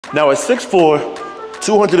Now at 6'4",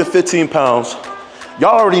 215 pounds,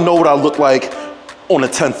 y'all already know what I look like on a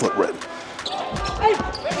 10-foot rim.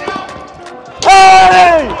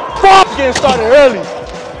 Hey! Fuck! Getting started early.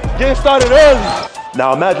 Getting started early.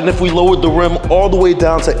 Now imagine if we lowered the rim all the way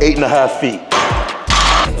down to 8.5 feet.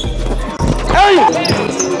 Hey!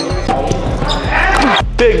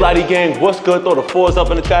 Big Lottie gang, what's good? Throw the fours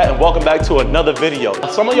up in the chat and welcome back to another video.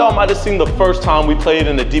 Some of y'all might have seen the first time we played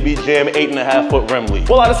in the DB Jam 8.5 foot rim league.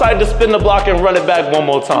 Well, I decided to spin the block and run it back one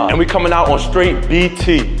more time. And we coming out on straight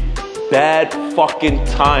BT. Bad fucking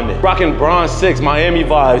timing. Rocking Bronze 6 Miami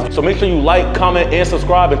vibes. So make sure you like, comment, and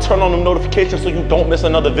subscribe and turn on the notifications so you don't miss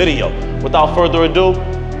another video. Without further ado,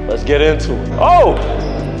 let's get into it. Oh,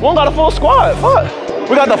 one got a full squad. Fuck.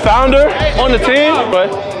 We got the founder on the team.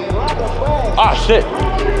 Right? Ah, shit.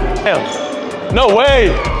 Damn. No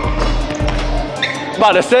way.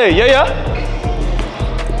 About to say, yeah.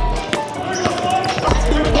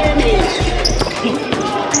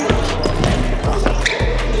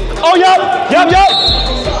 Oh, yup.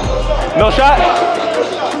 No shot.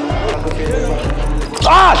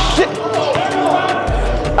 Ah, shit.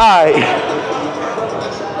 All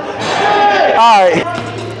right.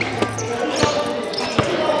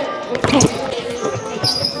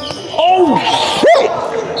 Oh, shit.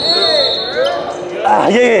 Ah,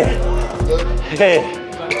 yeah.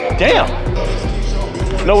 Damn.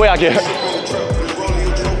 No way I get hurt.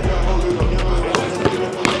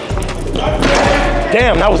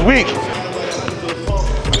 Damn, that was weak.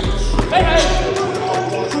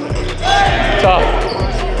 Tough.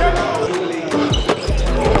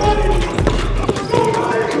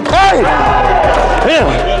 Hey!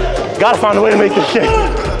 Damn. Gotta find a way to make this shit.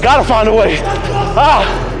 Gotta find a way.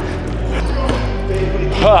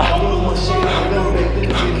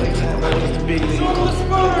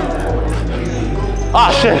 Ah,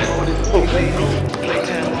 shit.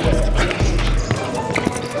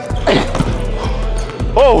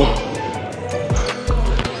 Oh.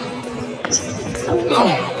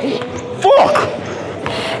 Fuck.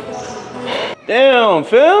 Damn,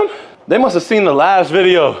 fam. They must have seen the last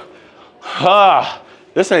video.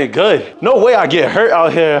 This ain't good. No way I get hurt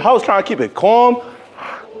out here. I was trying to keep it calm.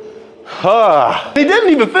 He didn't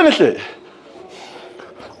even finish it.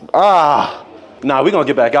 Nah, we gonna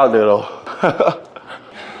get back out there though.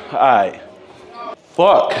 All right.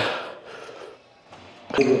 Fuck.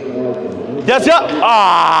 Yes, yep.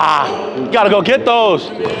 Gotta go get those.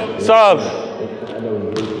 Sub.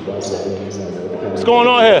 What's going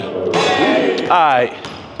on here? All right.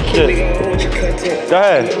 Shit. Go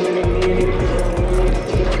ahead.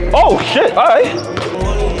 Oh, shit. All right.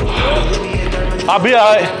 I'll be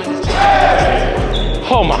all right.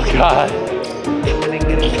 Oh, my God.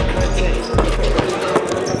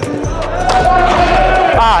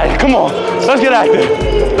 All right, come on. Let's get active.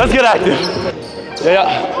 Let's get active. Yeah.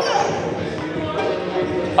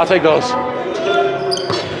 I'll take those.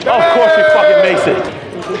 Of course he fucking makes it.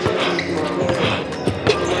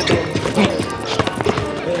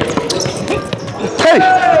 Hey!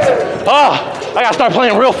 I gotta start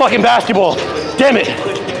playing real fucking basketball. Damn it.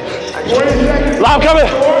 Lob coming.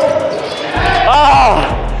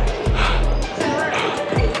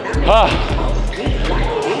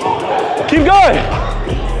 Keep going.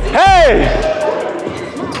 Hey!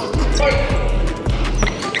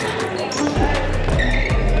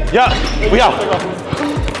 Yeah, we out.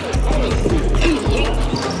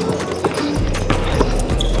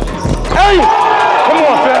 Hey! Come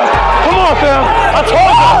on, fam. Come on, fam.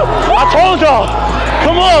 I told y'all.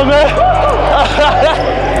 Come on, man.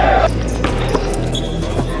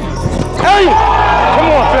 Hey! Come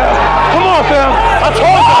on, fam. Come on, fam.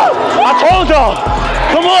 I told y'all.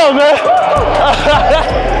 Come on, man.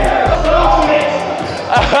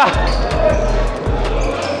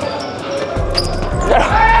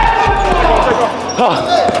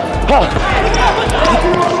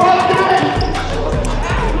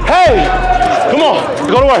 Hey, come on,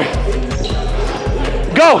 go to work.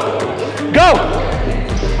 Go.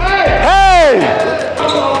 Hey.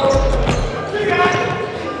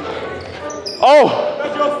 Oh.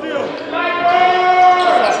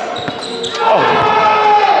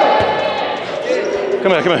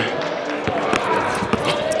 Come here.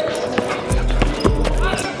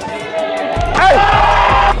 Hey.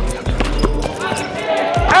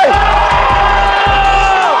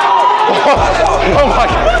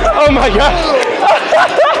 Oh my God.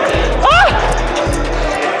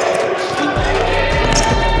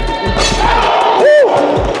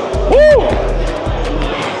 Woo.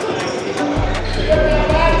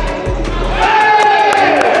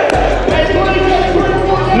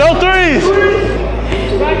 No threes.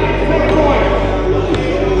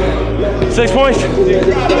 6 points.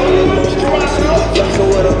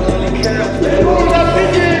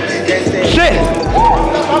 Shit.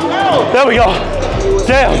 There we go.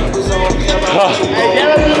 Damn.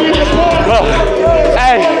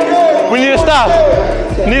 Hey, we need to stop.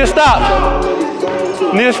 Need to stop.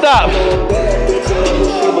 Need to stop.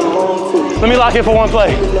 Let me lock in for one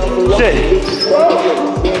play. Shit.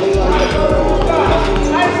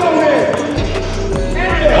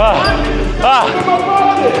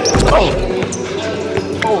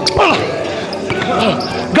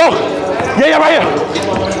 Go. Yeah, right here.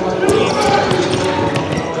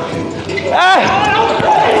 Hey.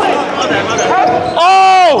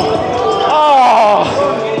 Oh. Oh.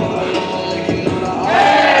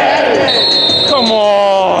 Come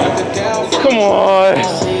on. Come on.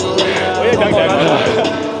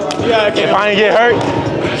 If I ain't get hurt,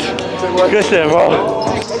 good shit, bro.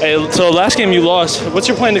 Hey, so last game you lost. What's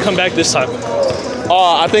your plan to come back this time?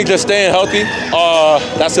 I think just staying healthy.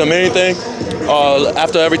 That's the main thing.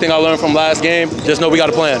 After everything I learned from last game, just know we got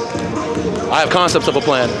a plan. I have concepts of a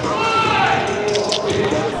plan.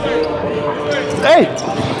 Hey!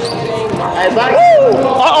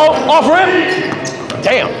 Uh-oh, off rip.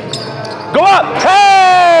 Damn. Go up.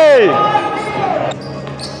 Hey!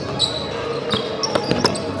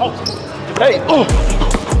 Hey. Oh.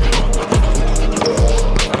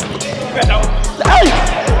 Hey!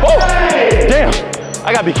 Oh! Damn.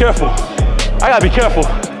 I gotta be careful. I gotta be careful.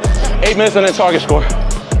 8 minutes and then target score.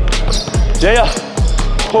 Yeah.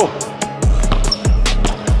 Oh.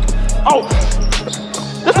 Oh.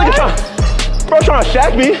 This nigga trying to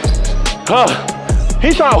shack me.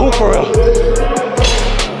 He's trying to hoop for real.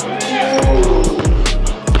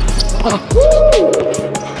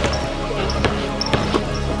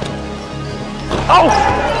 Oh,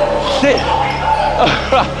 shit.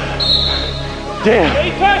 Damn.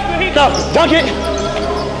 Stop, dunk it.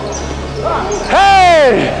 Hey.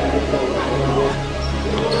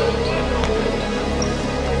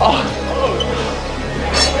 Oh.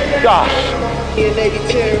 Gosh.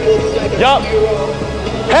 Yup.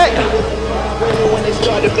 Hey.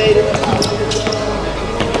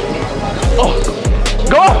 Oh.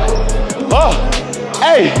 Go up. Oh.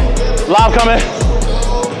 Hey. Lob coming.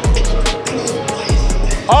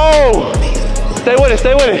 Oh. Stay with it,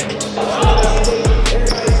 stay with it.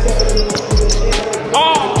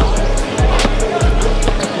 Oh.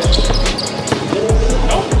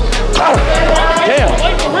 Damn.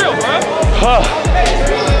 For real, bro.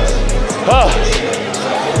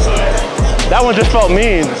 That one just felt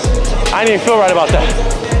mean. I didn't even feel right about that.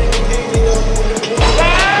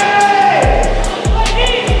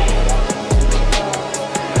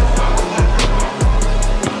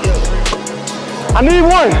 I need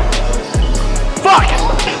one. Fuck.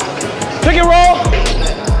 Pick and roll.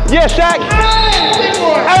 Yeah, Shaq.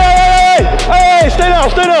 Hey, stay down,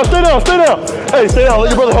 stay down, stay down, stay down. Hey, stay down, let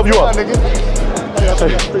your brother help you up.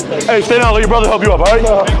 Hey, stay down, let your brother help you up, all right?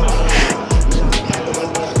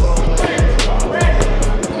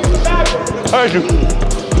 All right, you.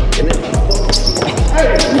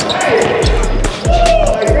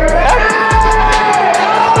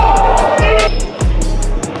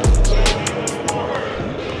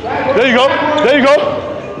 There you go, there you go.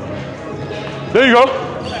 There you go.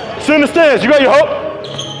 Sit in the stands, you got your hope?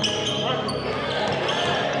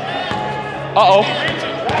 Uh-oh.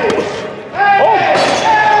 Oh.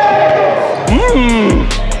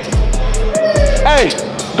 Hey,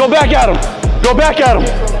 go back at him. Go back at him.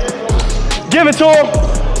 Give it to him.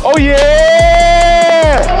 Oh,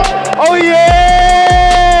 yeah. Oh,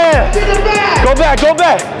 yeah. Go back, go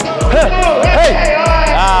back. Hey.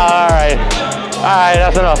 All right. All right,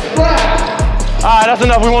 that's enough. All right, that's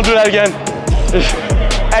enough. We won't do that again.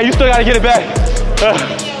 Hey, you still got to get it back.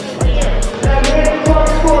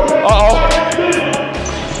 Uh-oh.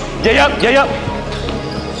 Yeah, up, yeah, up.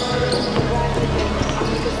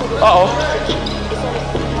 Uh-oh.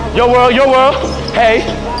 Your world, your world. Hey,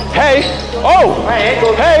 hey. Oh, hey.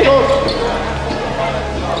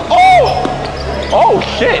 Oh, oh,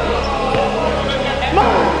 shit.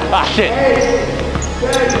 Ah, shit.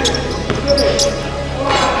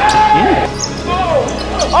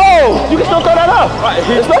 Oh, you can still throw that up.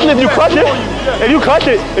 Especially if you clutch it. If you clutch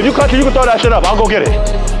it, you can throw that shit up. I'll go get it.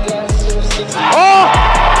 Oh!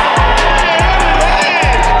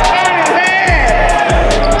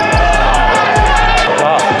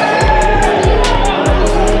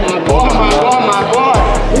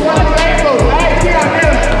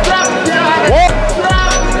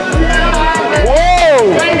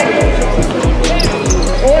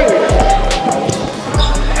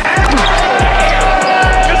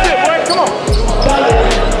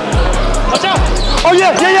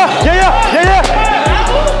 Yeah. Yo,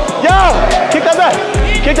 kick that back.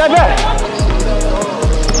 Kick that back.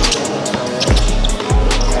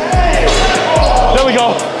 There we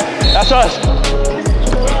go. That's us.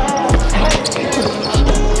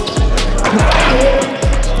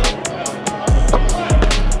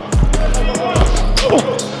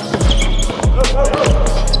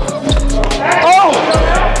 Oh,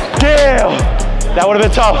 damn. That would have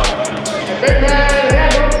been tough.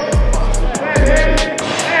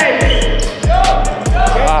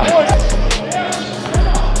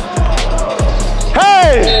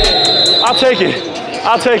 I'll take it.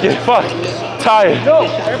 I'll take it. Fuck. Tired. No,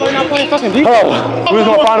 everybody not playing fucking defense. Oh, we was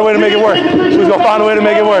gonna find a way to make it work. We was gonna find a way to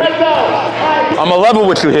make it work. I'm gonna level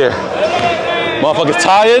with you here. Motherfuckers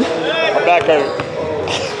tired. My back hurt.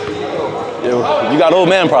 Yo, you got old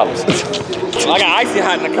man problems. I got icy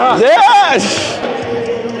hot in the car. Yeah.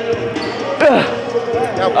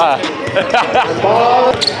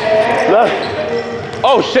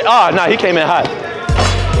 Oh shit. Ah, nah, he came in hot.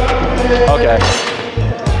 Okay.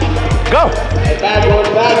 Go! Bad work,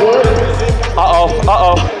 bad work. Uh-oh,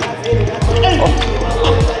 uh-oh.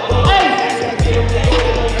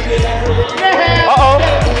 Uh-oh.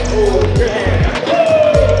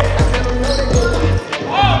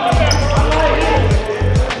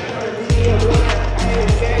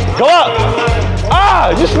 Go up! Ah,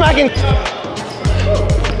 you're smacking.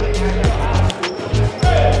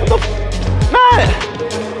 What the man!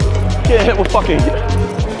 Getting hit with fucking.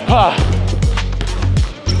 Ah.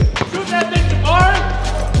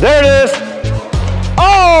 There it is.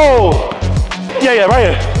 Oh! Yeah, right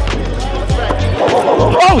here.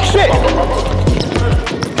 Oh, shit!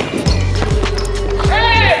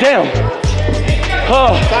 Damn.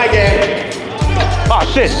 Oh. Oh,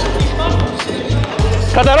 shit.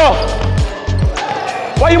 Cut that off.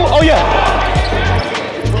 Why you, oh yeah.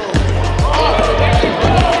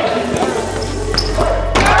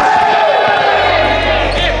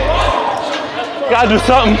 Gotta do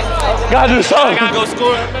something. Gotta do something. I gotta go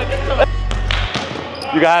score.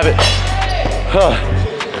 You gotta have it. Huh.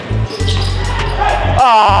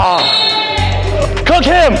 Ah. Cook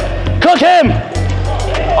him. Cook him.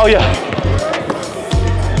 Oh yeah.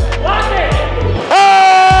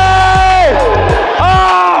 Hey!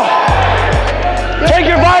 Ah! Take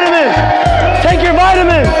your vitamins. Take your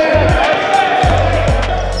vitamins.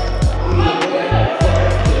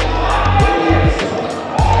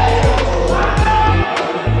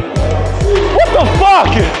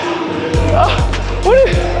 Fuck! What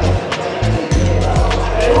is...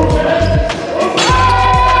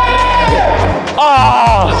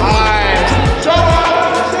 Ah!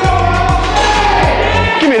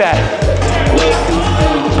 Give me that.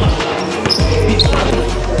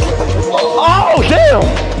 Oh, damn!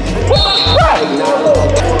 What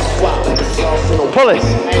the fuck? Pull it.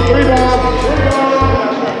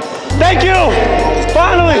 Thank you!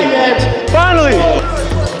 Finally! Finally!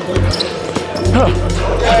 Huh.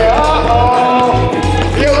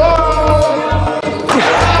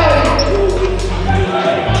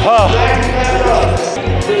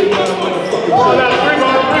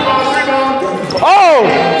 Oh,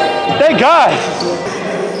 thank God.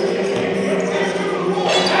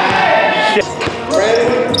 Shit.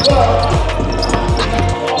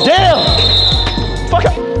 Damn. Fuck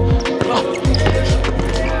up.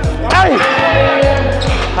 Hey.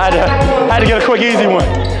 I had to get a quick, easy one.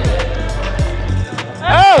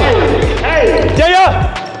 Oh! Hey! Yeah!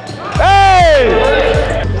 Hey!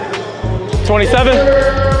 27.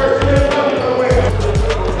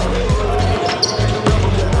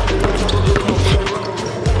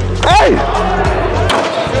 Hey!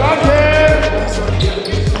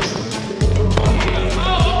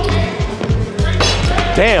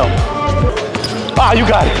 Damn. Ah, you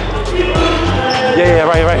got it. Yeah,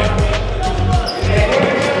 right.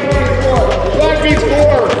 Black beats 4.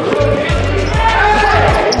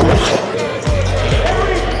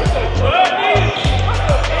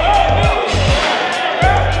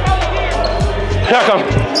 Here I come.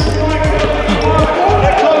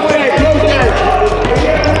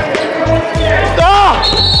 Ah!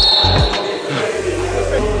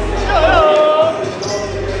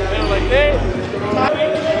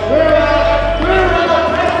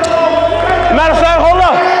 Matter of fact, hold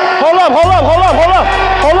up.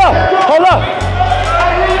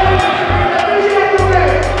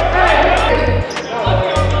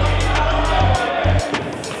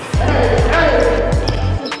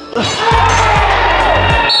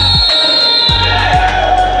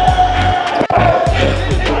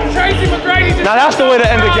 Now that's the way to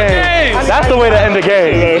end the game. That's the way to end the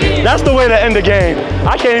game. That's the way to end the game.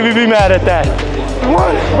 I can't even be mad at that.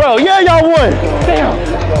 Bro, yeah, y'all won. Damn.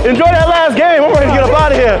 Enjoy that last game. I'm ready to get up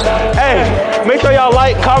out of here. Hey, make sure y'all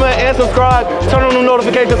like, comment, and subscribe. Turn on the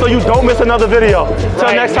notifications so you don't miss another video.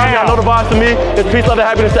 Till next time, y'all know the vibes to me. It's peace, love, and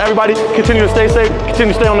happiness to everybody. Continue to stay safe.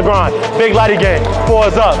 Continue to stay on the grind. Big Lottie gang. 4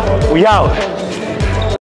 is up. We out.